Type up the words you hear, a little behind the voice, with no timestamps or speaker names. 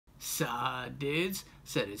Dudes,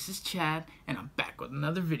 so this is Chad, and I'm back with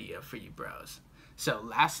another video for you bros. So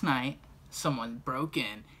last night, someone broke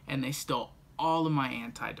in and they stole all of my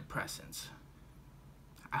antidepressants.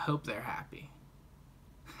 I hope they're happy.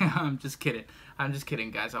 I'm just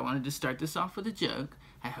kidding, guys. I wanted to start this off with a joke.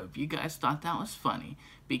 I hope you guys thought that was funny,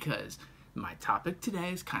 because my topic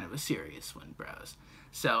today is kind of a serious one, bros.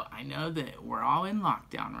 So I know that we're all in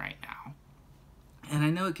lockdown right now, and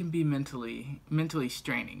I know it can be mentally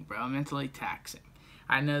straining, bro, mentally taxing.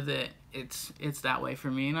 I know that it's that way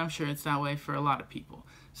for me, and I'm sure it's that way for a lot of people.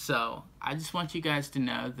 So I just want you guys to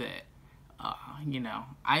know that,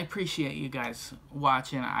 I appreciate you guys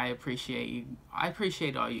watching. I appreciate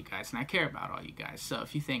all you guys, and I care about all you guys. So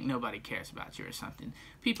if you think nobody cares about you or something,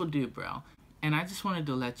 people do, bro. And I just wanted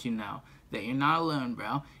to let you know that you're not alone,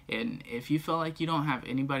 bro. And if you feel like you don't have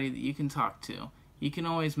anybody that you can talk to, you can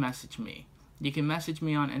always message me. You can message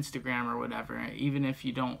me on Instagram or whatever, even if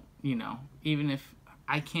you don't, even if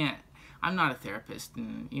I can't, I'm not a therapist,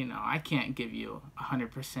 and, I can't give you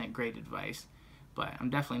 100% great advice, but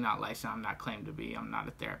I'm definitely not licensed. I'm not claimed to be. I'm not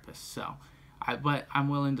a therapist, but I'm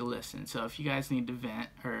willing to listen. So if you guys need to vent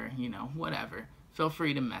or, whatever, feel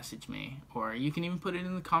free to message me, or you can even put it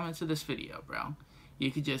in the comments of this video, bro.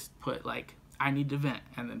 You could just put, like, I need to vent,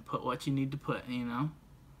 and then put what you need to put,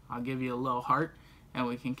 I'll give you a little heart, and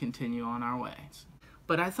we can continue on our ways.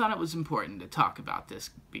 But I thought it was important to talk about this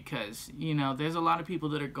because, there's a lot of people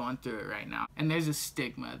that are going through it right now. And there's a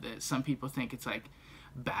stigma that some people think it's, like,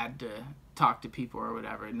 bad to talk to people or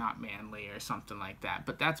whatever, not manly or something like that.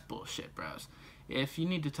 But that's bullshit, bros. If you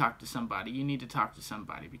need to talk to somebody, you need to talk to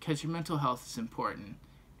somebody, because your mental health is important.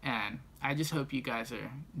 And I just hope you guys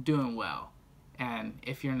are doing well. And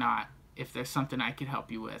if you're not, if there's something I could help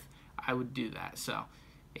you with, I would do that. So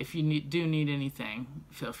if you do need anything,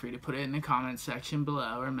 feel free to put it in the comments section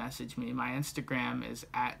below or message me. My Instagram is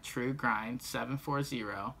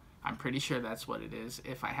 @truegrind740. I'm pretty sure that's what it is.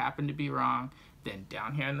 If I happen to be wrong, then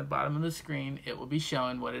down here in the bottom of the screen, it will be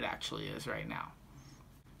showing what it actually is right now.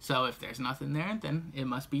 So if there's nothing there, then it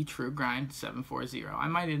must be truegrind740. I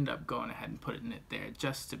might end up going ahead and putting it there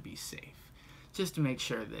just to be safe, just to make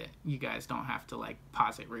sure that you guys don't have to, like,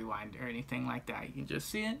 pause it, rewind, or anything like that. You can just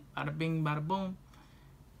see it, bada bing, bada boom.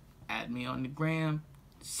 Add me on the gram,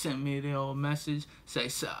 send me the old message, say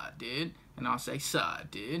 "Suh, dude," and I'll say "Suh,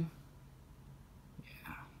 dude."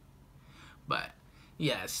 Yeah. But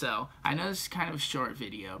yeah, so I know this is kind of a short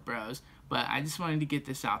video, bros, but I just wanted to get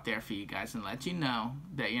this out there for you guys and let you know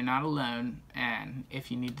that you're not alone, and if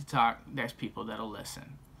you need to talk, there's people that'll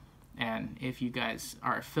listen. And if you guys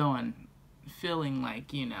are feeling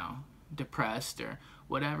like, depressed or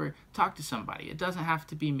whatever, talk to somebody. It doesn't have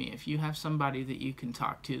to be me. If you have somebody that you can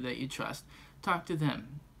talk to, that you trust, talk to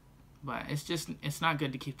them. But it's not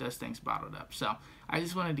good to keep those things bottled up. So I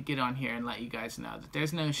just wanted to get on here and let you guys know that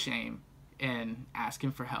there's no shame in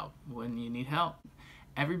asking for help when you need help.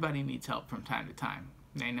 Everybody needs help from time to time.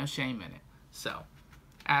 There ain't no shame in it. So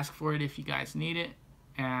ask for it if you guys need it.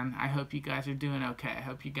 And I hope you guys are doing okay. I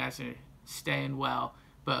hope you guys are staying well,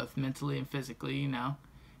 both mentally and physically, and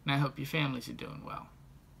I hope your families are doing well.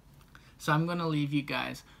 So I'm going to leave you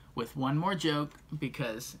guys with one more joke,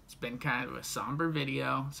 because it's been kind of a somber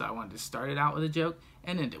video, so I wanted to start it out with a joke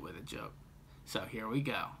and end it with a joke. So here we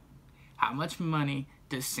go. How much money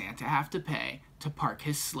does Santa have to pay to park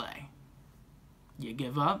his sleigh? You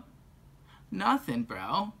give up? Nothing,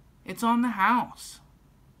 bro. It's on the house.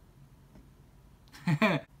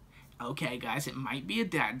 Okay, guys, it might be a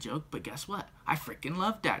dad joke, but guess what? I freaking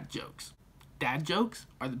love dad jokes. Dad jokes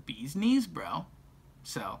are the bee's knees, bro.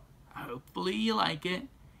 So hopefully you like it.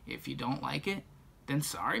 If you don't like it, then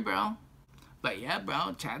sorry, bro. But yeah,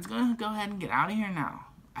 bro, Chad's gonna go ahead and get out of here now.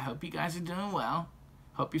 I hope you guys are doing well.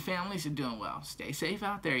 Hope your families are doing well. Stay safe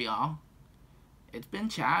out there, y'all. It's been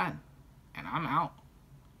Chad, and I'm out.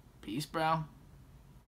 Peace, bro.